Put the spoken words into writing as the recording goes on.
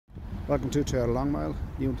Welcome to Toyota Long Mile.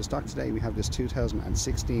 New into stock today we have this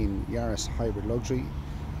 2016 Yaris Hybrid Luxury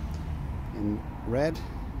in red.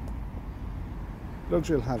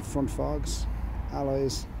 Luxury will have front fogs,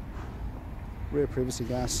 alloys, rear privacy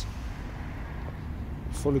glass,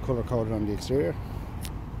 fully colour coded on the exterior.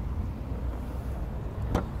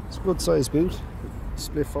 It's a good size boot,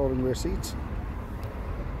 split folding rear seats.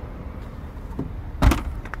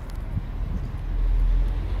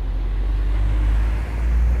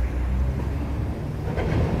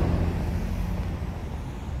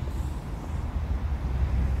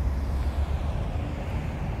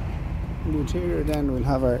 In the interior then we'll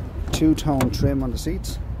have our two-tone trim on the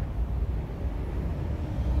seats,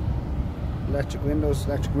 electric windows,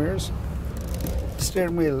 electric mirrors. The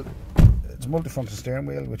steering wheel, it's a multifunction steering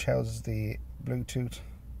wheel which houses the Bluetooth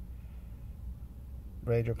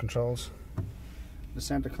radio controls. The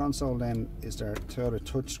centre console then is our Toyota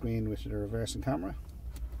touchscreen with the reversing camera,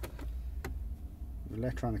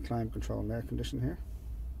 electronic climate control and air conditioning here.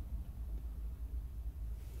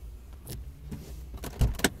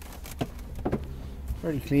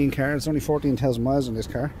 Very clean car. It's only 14,000 miles on this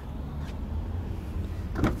car.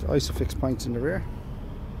 Isofix points in the rear.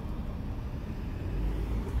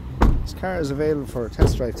 This car is available for a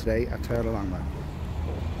test drive today at Toyota Long Mile.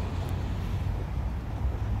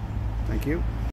 Thank you.